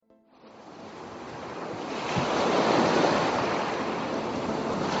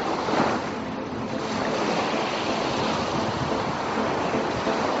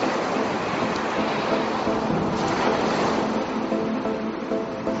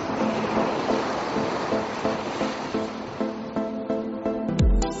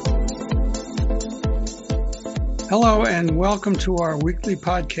Hello and welcome to our weekly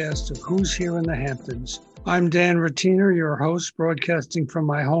podcast of Who's Here in the Hamptons. I'm Dan Rattiner, your host, broadcasting from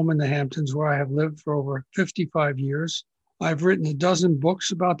my home in the Hamptons, where I have lived for over 55 years. I've written a dozen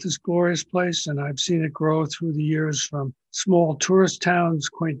books about this glorious place, and I've seen it grow through the years from small tourist towns,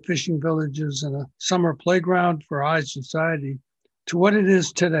 quaint fishing villages, and a summer playground for high society to what it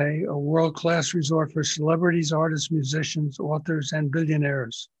is today, a world-class resort for celebrities, artists, musicians, authors, and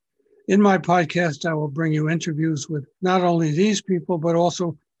billionaires. In my podcast, I will bring you interviews with not only these people, but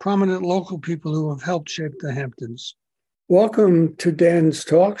also prominent local people who have helped shape the Hamptons. Welcome to Dan's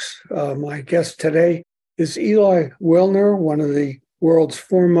Talks. My guest today is Eli Wilner, one of the world's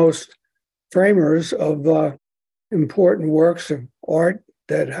foremost framers of important works of art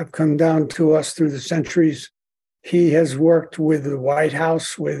that have come down to us through the centuries. He has worked with the White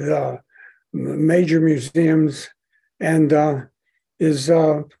House, with major museums, and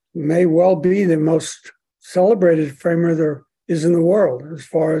may well be the most celebrated framer there is in the world, as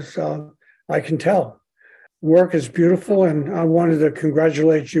far as I can tell. Work is beautiful, and I wanted to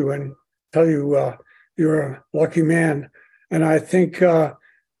congratulate you and tell you you're a lucky man. And I think I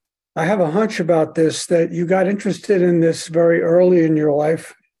have a hunch about this, that you got interested in this very early in your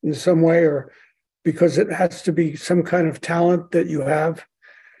life in some way, or because it has to be some kind of talent that you have.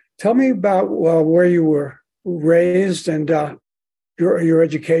 Tell me about where you were raised and your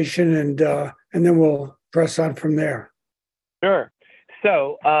education, and then we'll press on from there. Sure.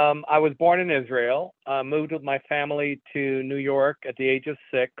 So I was born in Israel, moved with my family to New York at the age of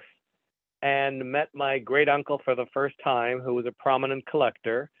 6, and met my great uncle for the first time, who was a prominent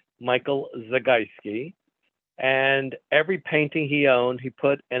collector, Michael Zagajski. And every painting he owned, he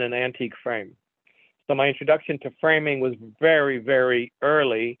put in an antique frame. So my introduction to framing was very, very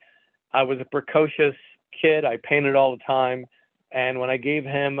early. I was a precocious kid. I painted all the time. And when I gave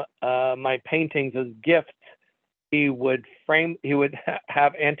him my paintings as gifts, he would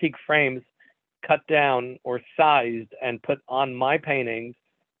have antique frames cut down or sized and put on my paintings.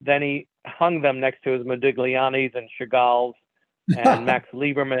 Then he hung them next to his Modiglianis and Chagalls and Max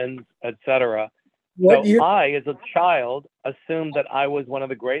Liebermans, etc. I, as a child, assumed that I was one of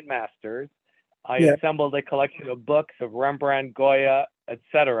the great masters. I assembled a collection of books of Rembrandt, Goya,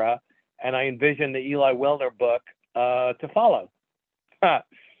 etc., and I envisioned the Eli Wilner book to follow.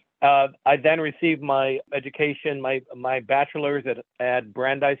 I then received my education, my bachelor's at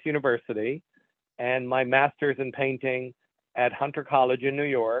Brandeis University, and my master's in painting at Hunter College in New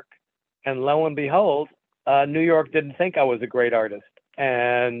York. And lo and behold, New York didn't think I was a great artist,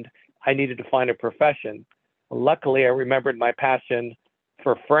 and I needed to find a profession. Luckily, I remembered my passion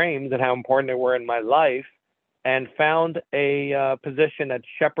for frames and how important they were in my life, and found a position at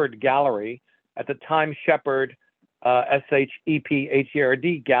Shepard Gallery. At the time, Shepard,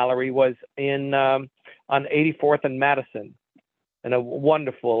 SHEPHERD Gallery, was on 84th and Madison, in a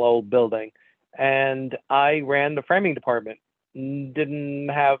wonderful old building. And I ran the framing department. Didn't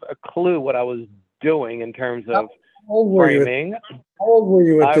have a clue what I was doing in terms of framing. How old were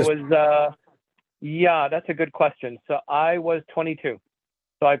you at this? That's a good question. So I was 22.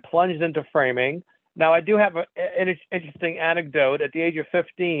 So I plunged into framing. Now, I do have an interesting anecdote. At the age of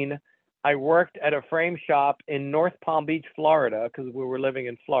 15, I worked at a frame shop in North Palm Beach, Florida, because we were living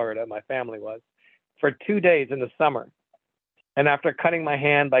in Florida, my family was, for 2 days in the summer. And after cutting my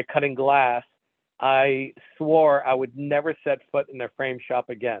hand by cutting glass, I swore I would never set foot in a frame shop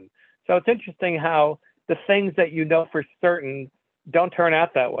again. So it's interesting how the things that you know for certain don't turn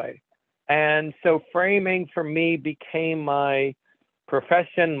out that way. And so framing for me became my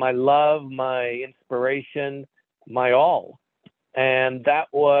profession, my love, my inspiration, my all. And that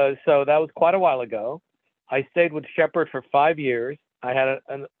was quite a while ago. I stayed with Shepard for 5 years. I had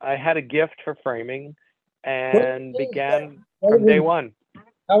a gift for framing, and began from day one.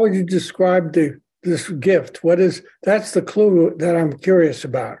 How would you describe this gift? That's the clue that I'm curious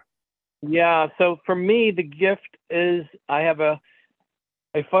about. Yeah, so for me, the gift is I have a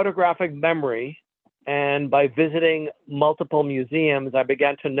photographic memory, and by visiting multiple museums, I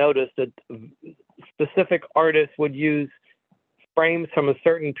began to notice that specific artists would use frames from a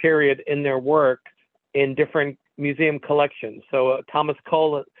certain period in their work in different museum collections. So Thomas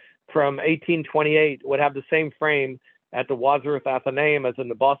Cole from 1828 would have the same frame at the Wadsworth Athenaeum as in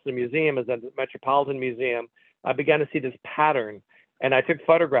the Boston Museum, as in the Metropolitan Museum. I began to see this pattern, and I took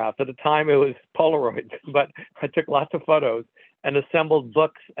photographs. At the time, it was Polaroid, but I took lots of photos and assembled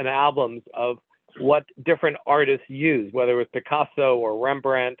books and albums of what different artists used, whether it was Picasso or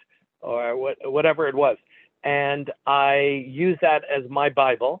Rembrandt or whatever it was. And I used that as my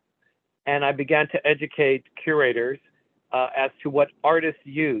Bible, and I began to educate curators as to what artists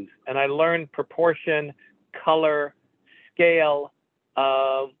use. And I learned proportion, color, scale,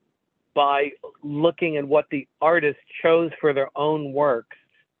 by looking at what the artist chose for their own works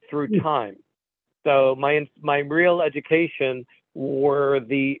through time. So my real education were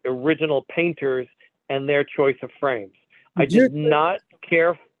the original painters and their choice of frames. I didn't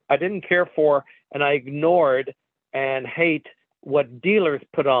care for, and I ignored and hate what dealers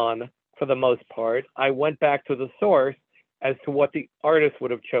put on for the most part. I went back to the source as to what the artist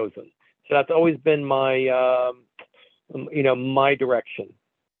would have chosen. So that's always been my, my direction.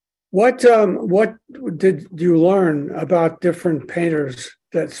 What did you learn about different painters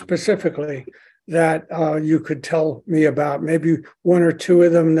that specifically that you could tell me about? Maybe one or two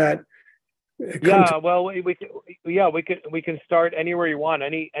of them that. Yeah, well, we can start anywhere you want,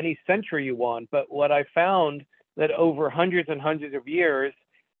 any century you want. But what I found that over hundreds and hundreds of years,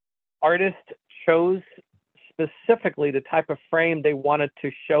 artists chose specifically the type of frame they wanted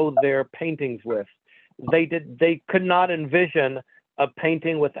to show their paintings with. They could not envision a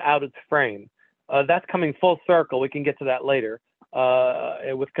painting without its frame. That's coming full circle. We can get to that later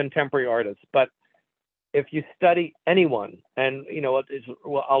with contemporary artists. But if you study anyone, and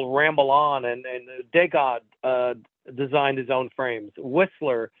I'll ramble on, and Degas designed his own frames.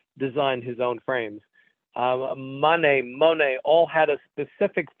 Whistler designed his own frames. Monet, all had a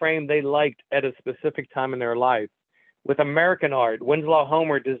specific frame they liked at a specific time in their life. With American art, Winslow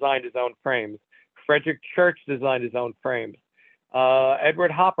Homer designed his own frames. Frederick Church designed his own frames.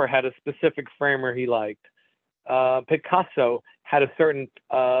 Edward Hopper had a specific framer he liked. Picasso had a certain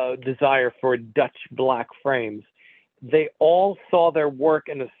desire for Dutch black frames. They all saw their work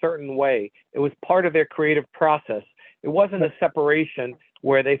in a certain way. It was part of their creative process. It wasn't a separation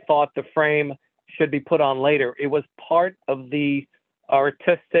where they thought the frame should be put on later. It was part of the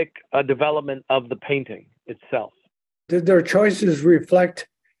artistic development of the painting itself. Did their choices reflect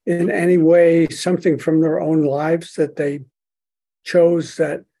in any way something from their own lives that they chose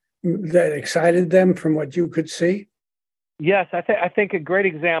that excited them from what you could see? Yes, I think a great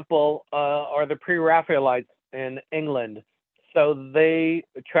example are the Pre-Raphaelites in England. So they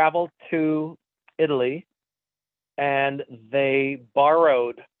traveled to Italy and they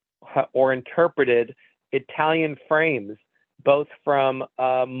borrowed or interpreted Italian frames, both from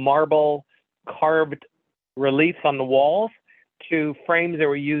marble carved reliefs on the walls to frames that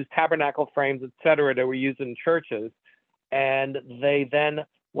were used, tabernacle frames, etc., that were used in churches. And they then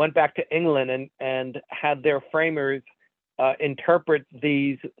went back to England and had their framers interpret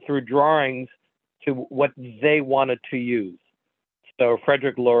these through drawings to what they wanted to use. So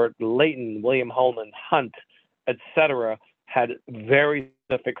Frederick Lord Leighton, William Holman Hunt, etc., had very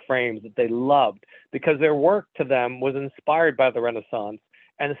specific frames that they loved because their work to them was inspired by the Renaissance.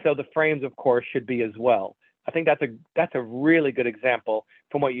 And so the frames, of course, should be as well. I think that's a really good example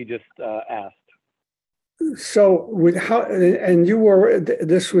from what you just asked. So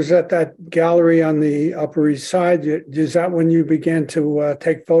this was at that gallery on the Upper East Side. Is that when you began to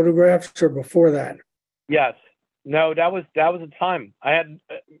take photographs, or before that? Yes. No, that was the time. I had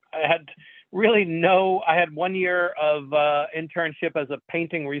 1 year of internship as a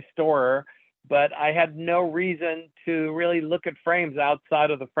painting restorer, but I had no reason to really look at frames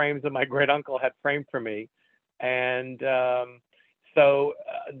outside of the frames that my great uncle had framed for me. And so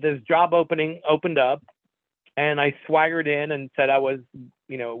this job opening opened up, and I swaggered in and said I was,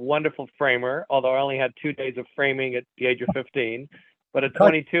 a wonderful framer, although I only had 2 days of framing at the age of 15. But at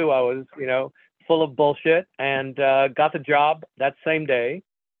 22, I was, full of bullshit, and got the job that same day.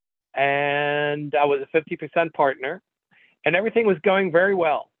 And I was a 50% partner, and everything was going very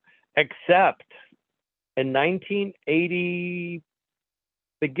well, except in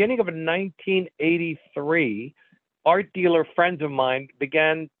beginning of 1983, art dealer friends of mine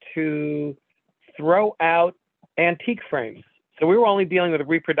began to throw out antique frames. So we were only dealing with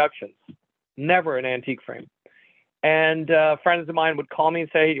reproductions, never an antique frame. And friends of mine would call me and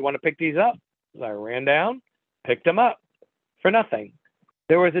say, hey, you want to pick these up? So I ran down, picked them up for nothing.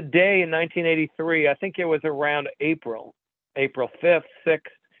 There was a day in 1983, I think it was around April 5th, 6th,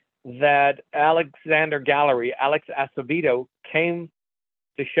 that Alexander Gallery, Alex Acevedo, came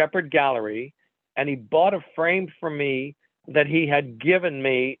to Shepherd Gallery, and he bought a frame for me that he had given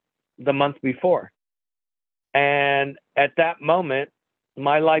me the month before. And at that moment,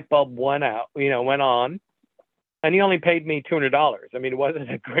 my light bulb went on, and he only paid me $200. I mean, it wasn't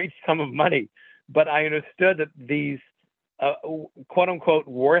a great sum of money, but I understood that these quote unquote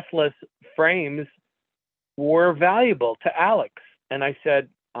worthless frames were valuable to Alex. And I said,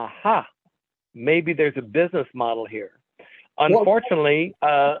 aha, maybe there's a business model here. Unfortunately,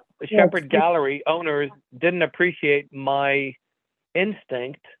 Shepherd Gallery owners didn't appreciate my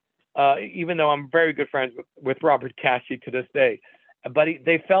instinct even though I'm very good friends with Robert Cashy to this day. But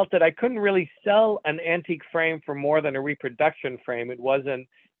they felt that I couldn't really sell an antique frame for more than a reproduction frame. It wasn't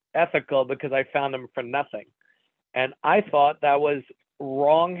ethical because I found them for nothing. And I thought that was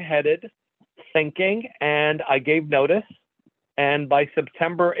wrong-headed thinking, and I gave notice. And by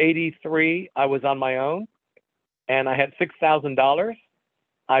September '83, I was on my own, and I had $6,000.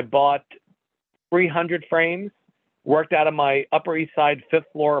 I bought 300 frames, worked out of my Upper East Side fifth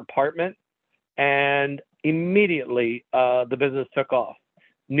floor apartment, and immediately the business took off.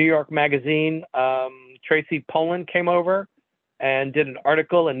 New York Magazine, Tracy Poland came over and did an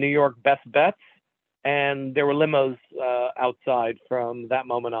article in New York Best Bets, and there were limos outside from that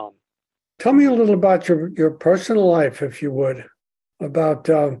moment on. Tell me a little about your personal life, if you would, about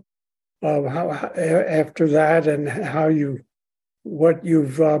how after that and what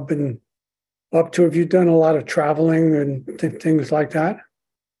you've been up to. Have you done a lot of traveling and things like that?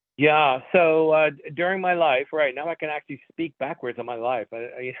 Yeah. So during my life, right now I can actually speak backwards on my life.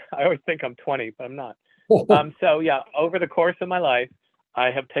 I always think I'm 20, but I'm not. So yeah, over the course of my life,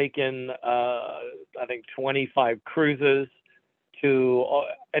 I have taken, I think 25 cruises to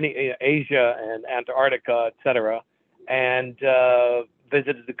Asia and Antarctica, et cetera, and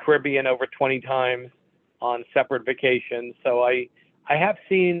visited the Caribbean over 20 times on separate vacations. So I have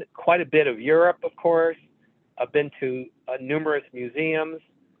seen quite a bit of Europe, of course. I've been to numerous museums.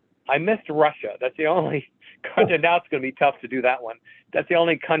 I missed Russia. That's the only country. Now it's going to be tough to do that one. That's the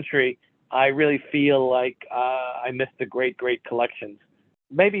only country I really feel like I missed the great collections.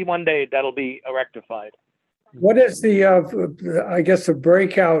 Maybe one day that'll be rectified. What is I guess the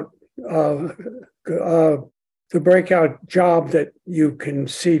breakout job that you can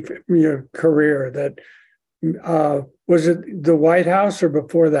see from your career? That was it the White House or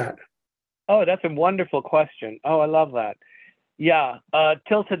before that? Oh, that's a wonderful question. Oh, I love that. Yeah,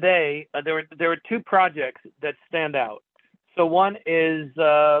 till today, there were two projects that stand out. So one is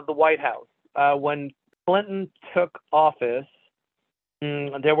the White House. When Clinton took office,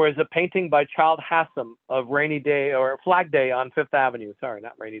 there was a painting by Child Hassam of Rainy Day or Flag Day on Fifth Avenue. Sorry,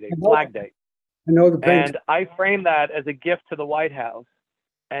 not Rainy Day, Flag Day. I know the painting. And I framed that as a gift to the White House.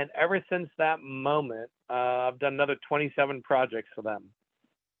 And ever since that moment, I've done another 27 projects for them.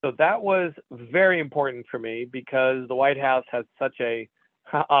 So that was very important for me because the White House has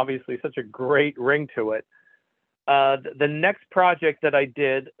obviously such a great ring to it. The next project that I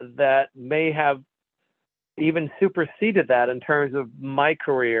did that may have even superseded that in terms of my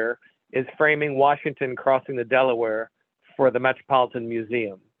career is framing Washington crossing the Delaware for the Metropolitan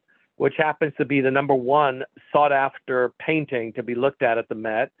Museum, which happens to be the #1 sought after painting to be looked at the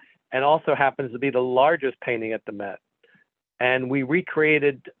Met, and also happens to be the largest painting at the Met. And we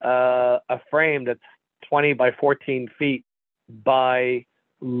recreated a frame that's 20 by 14 feet by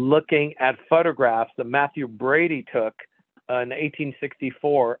looking at photographs that Matthew Brady took in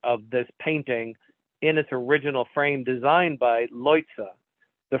 1864 of this painting in its original frame designed by Leutze.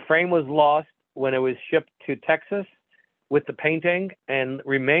 The frame was lost when it was shipped to Texas with the painting and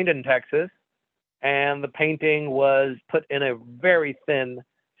remained in Texas. And the painting was put in a very thin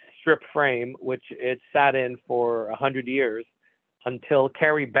strip frame, which it sat in for 100 years until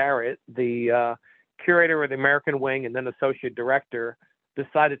Carrie Barrett, the curator of the American Wing and then associate director,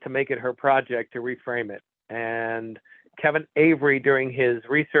 decided to make it her project to reframe it. And Kevin Avery, during his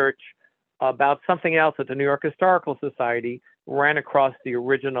research about something else at the New York Historical Society, ran across the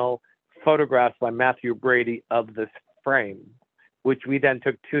original photographs by Matthew Brady of this frame, which we then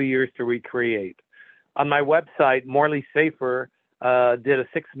took 2 years to recreate. On my website, Morley Safer did a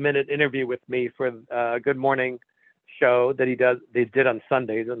 6-minute interview with me for a Good Morning show that they did on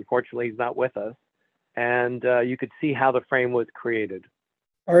Sundays. Unfortunately, he's not with us. And you could see how the frame was created.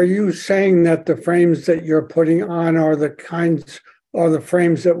 Are you saying that the frames that you're putting on are the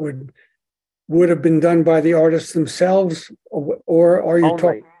frames that would have been done by the artists themselves, or are you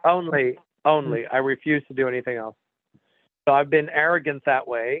talking? Only. I refuse to do anything else. So I've been arrogant that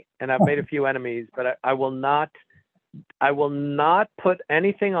way, and I've made a few enemies, but I will not put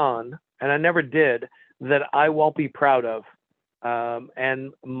anything on, and I never did, that I won't be proud of.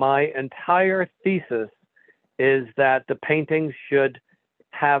 And my entire thesis is that the paintings should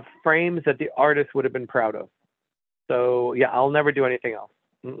have frames that the artist would have been proud of. So yeah, I'll never do anything else.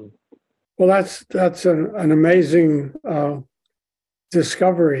 Mm-mm. Well, that's an amazing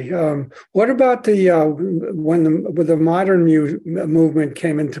discovery. What about when the modern movement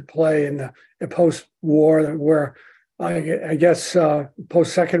came into play in the post-war, where I guess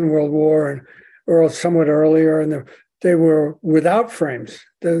post-Second World War or somewhat earlier, and they were without frames.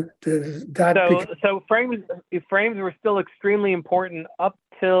 So frames were still extremely important up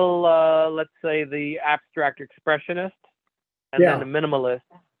until, let's say, the abstract expressionist and then the minimalist,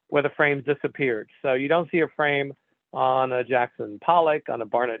 where the frames disappeared. So you don't see a frame on a Jackson Pollock, on a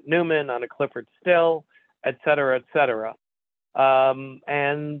Barnett Newman, on a Clifford Still, et cetera, et cetera.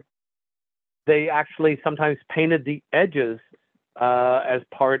 And they actually sometimes painted the edges as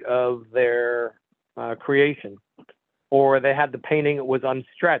part of their creation. Or they had the painting, it was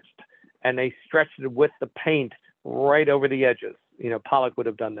unstretched, and they stretched it with the paint right over the edges. Pollock would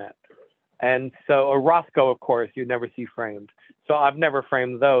have done that. And so, or Roscoe, of course, you'd never see framed. So I've never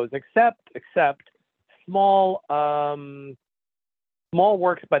framed those, except small small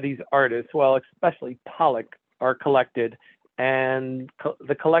works by these artists, well, especially Pollock, are collected. And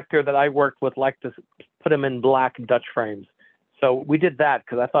the collector that I worked with liked to put them in black Dutch frames. So we did that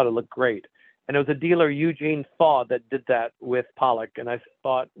because I thought it looked great. And it was a dealer, Eugene Thaw, that did that with Pollock. And I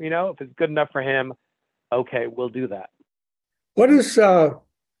thought, if it's good enough for him, okay, we'll do that. What is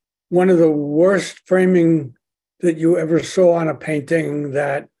one of the worst framing that you ever saw on a painting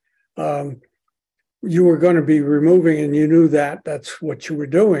that you were going to be removing and you knew that that's what you were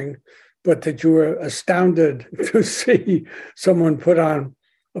doing, but that you were astounded to see someone put on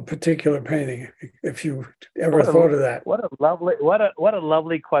a particular painting, if you ever thought of that? What a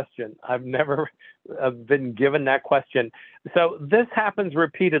lovely question. I've never been given that question. So this happens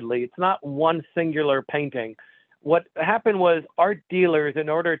repeatedly. It's not one singular painting. What happened was art dealers, in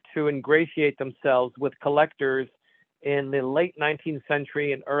order to ingratiate themselves with collectors in the late 19th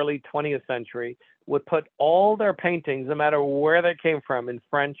century and early 20th century, would put all their paintings, no matter where they came from, in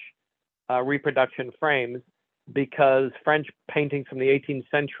French reproduction frames, because French paintings from the 18th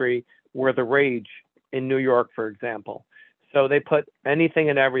century were the rage in New York, for example. So they put anything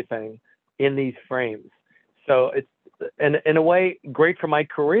and everything in these frames. So it's, in a way, great for my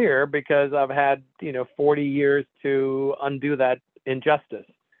career because I've had, 40 years to undo that injustice.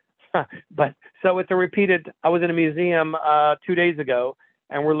 But so it's a repeated, I was in a museum 2 days ago,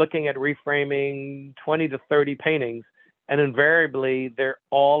 and we're looking at reframing 20 to 30 paintings. And invariably, they're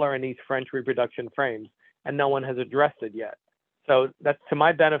all are in these French reproduction frames, and no one has addressed it yet. So that's to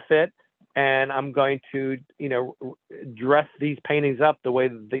my benefit, and I'm going to, dress these paintings up the way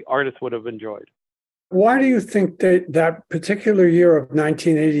that the artist would have enjoyed. Why do you think that that particular year of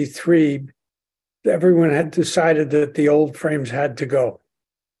 1983, everyone had decided that the old frames had to go?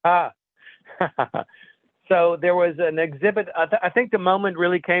 So there was an exhibit. I think the moment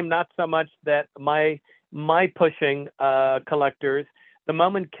really came not so much that my pushing collectors. The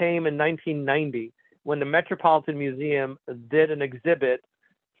moment came in 1990 when the Metropolitan Museum did an exhibit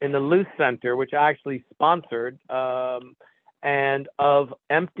in the Luce Center, which I actually sponsored, and of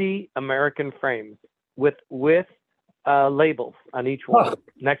empty American frames with labels on each one,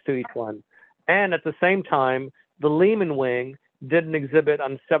 next to each one. And at the same time, the Lehman Wing did an exhibit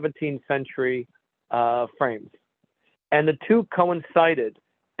on 17th century frames. And the two coincided.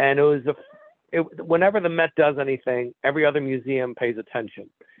 And it was whenever the Met does anything, every other museum pays attention.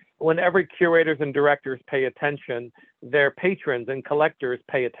 Whenever curators and directors pay attention, their patrons and collectors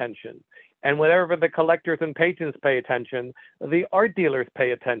pay attention. And whenever the collectors and patrons pay attention, the art dealers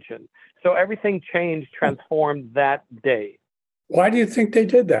pay attention. So everything changed, transformed that day. Why do you think they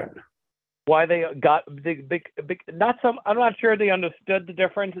did that? Why they got big, I'm not sure they understood the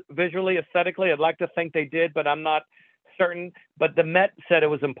difference visually, aesthetically. I'd like to think they did, but I'm not certain. But the Met said it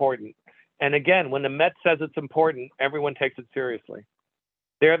was important. And again, when the Met says it's important, everyone takes it seriously.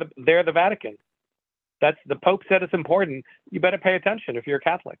 They're the Vatican. The Pope said it's important. You better pay attention if you're a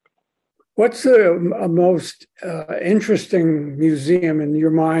Catholic. What's the most interesting museum in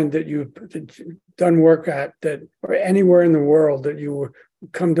your mind that you've done work at, that, or anywhere in the world that you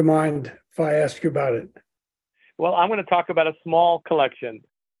come to mind if I ask you about it? Well, I'm going to talk about a small collection.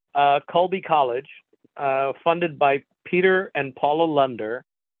 Colby College, funded by Peter and Paula Lunder,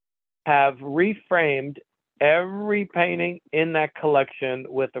 have reframed every painting in that collection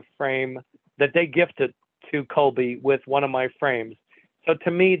with a frame that they gifted to Colby with one of my frames. So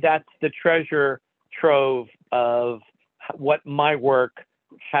to me, that's the treasure trove of what my work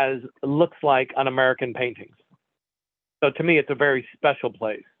looks like on American paintings. So to me, it's a very special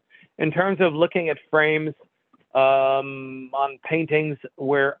place. In terms of looking at frames on paintings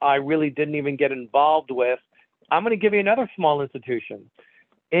where I really didn't even get involved with, I'm going to give you another small institution.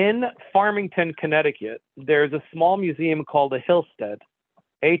 In Farmington, Connecticut, there's a small museum called the Hillstead,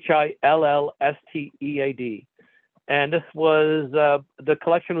 Hillstead. And this was, the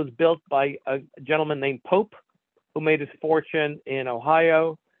collection was built by a gentleman named Pope, who made his fortune in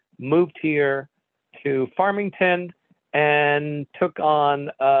Ohio, moved here to Farmington, and took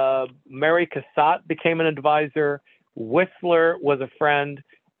on Mary Cassatt, became an advisor. Whistler was a friend,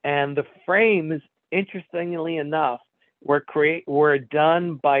 and the frames, interestingly enough, were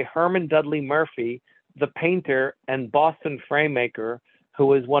done by Herman Dudley Murphy, the painter and Boston framemaker, who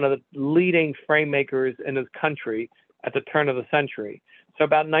was one of the leading frame makers in his country at the turn of the century. So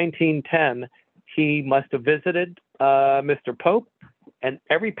about 1910, he must have visited Mr. Pope, and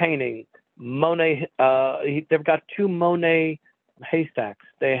every painting, Monet, they've got 2 Monet haystacks.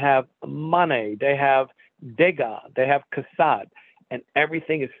 They have Manet, they have Degas, they have Cassatt, and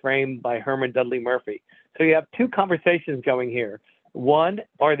everything is framed by Herman Dudley Murphy. So you have 2 conversations going here. One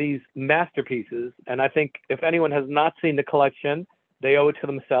are these masterpieces, and I think if anyone has not seen the collection, they owe it to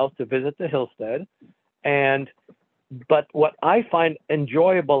themselves to visit the Hillstead. But what I find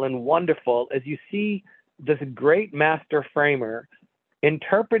enjoyable and wonderful is you see this great master framer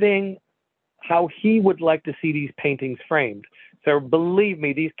interpreting how he would like to see these paintings framed. So believe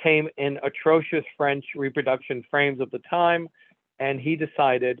me, these came in atrocious French reproduction frames of the time, and he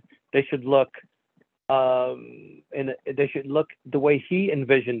decided they should look the way he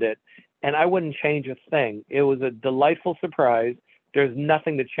envisioned it. And I wouldn't change a thing. It was a delightful surprise. There's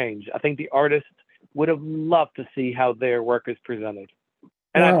nothing to change. I think the artist would have loved to see how their work is presented.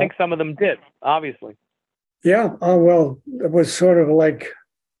 And Wow. I think some of them did, obviously. Yeah. Oh, well, it was sort of like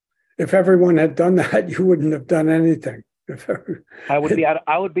if everyone had done that, you wouldn't have done anything. I would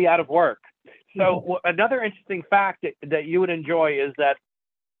be out of work. So another interesting fact that you would enjoy is that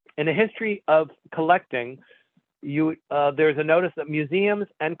in the history of collecting, there's a notice that museums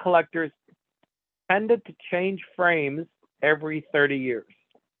and collectors tended to change frames every 30 years.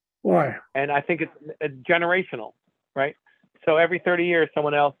 Why? And I think it's generational, right? So every 30 years,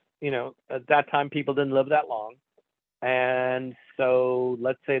 someone else, at that time, people didn't live that long. And so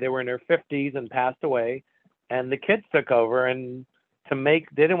let's say they were in their 50s and passed away, and the kids took over, and they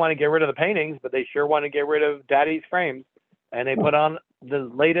didn't want to get rid of the paintings, but they sure want to get rid of daddy's frames. And they put on the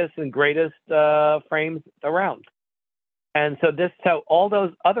latest and greatest frames around. And so all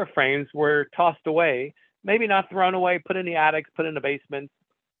those other frames were tossed away, maybe not thrown away, put in the attics, put in the basements.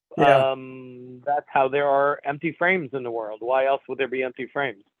 Yeah. That's how there are empty frames in the world. Why else would there be empty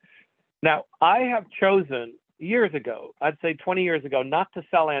frames? Now, I have chosen years ago, I'd say 20 years ago, not to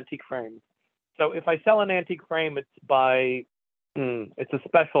sell antique frames. So if I sell an antique frame, it's a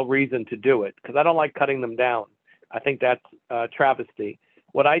special reason to do it, because I don't like cutting them down. I think that's a travesty.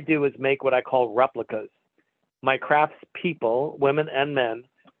 What I do is make what I call replicas. My crafts people, women and men,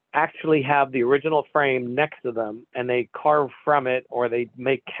 actually have the original frame next to them, and they carve from it, or they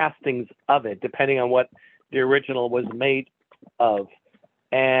make castings of it, depending on what the original was made of.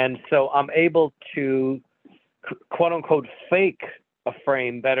 And so I'm able to, quote unquote, fake a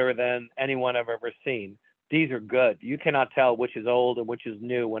frame better than anyone I've ever seen. These are good. You cannot tell which is old and which is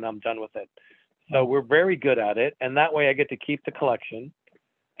new when I'm done with it. So we're very good at it. And that way I get to keep the collection.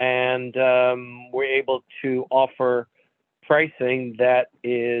 And we're able to offer pricing that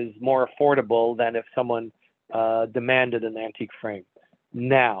is more affordable than if someone demanded an antique frame.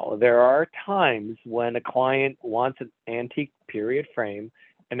 Now, there are times when a client wants an antique period frame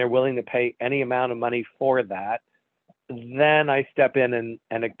and they're willing to pay any amount of money for that. Then I step in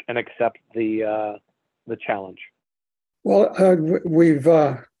and accept the challenge. Well, we've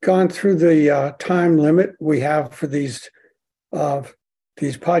gone through the time limit we have for these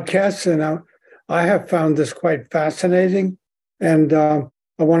podcasts, and I have found this quite fascinating. And I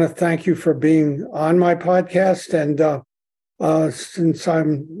want to thank you for being on my podcast. And since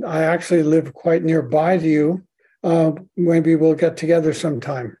I actually live quite nearby to you, maybe we'll get together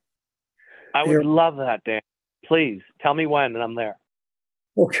sometime. I would love that, Dan. Please tell me when, and I'm there.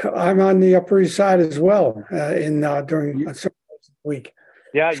 Okay, I'm on the Upper East Side as well during a certain week.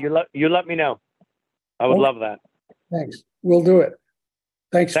 Yeah, you let me know. I would love that. Thanks. We'll do it.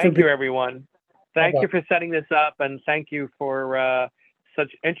 Thank you, everyone. Thank Bye-bye. you for setting this up, and thank you for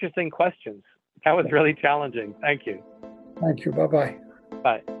such interesting questions. That was really challenging. Thank you. Thank you. Bye-bye.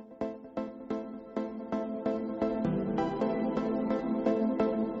 Bye.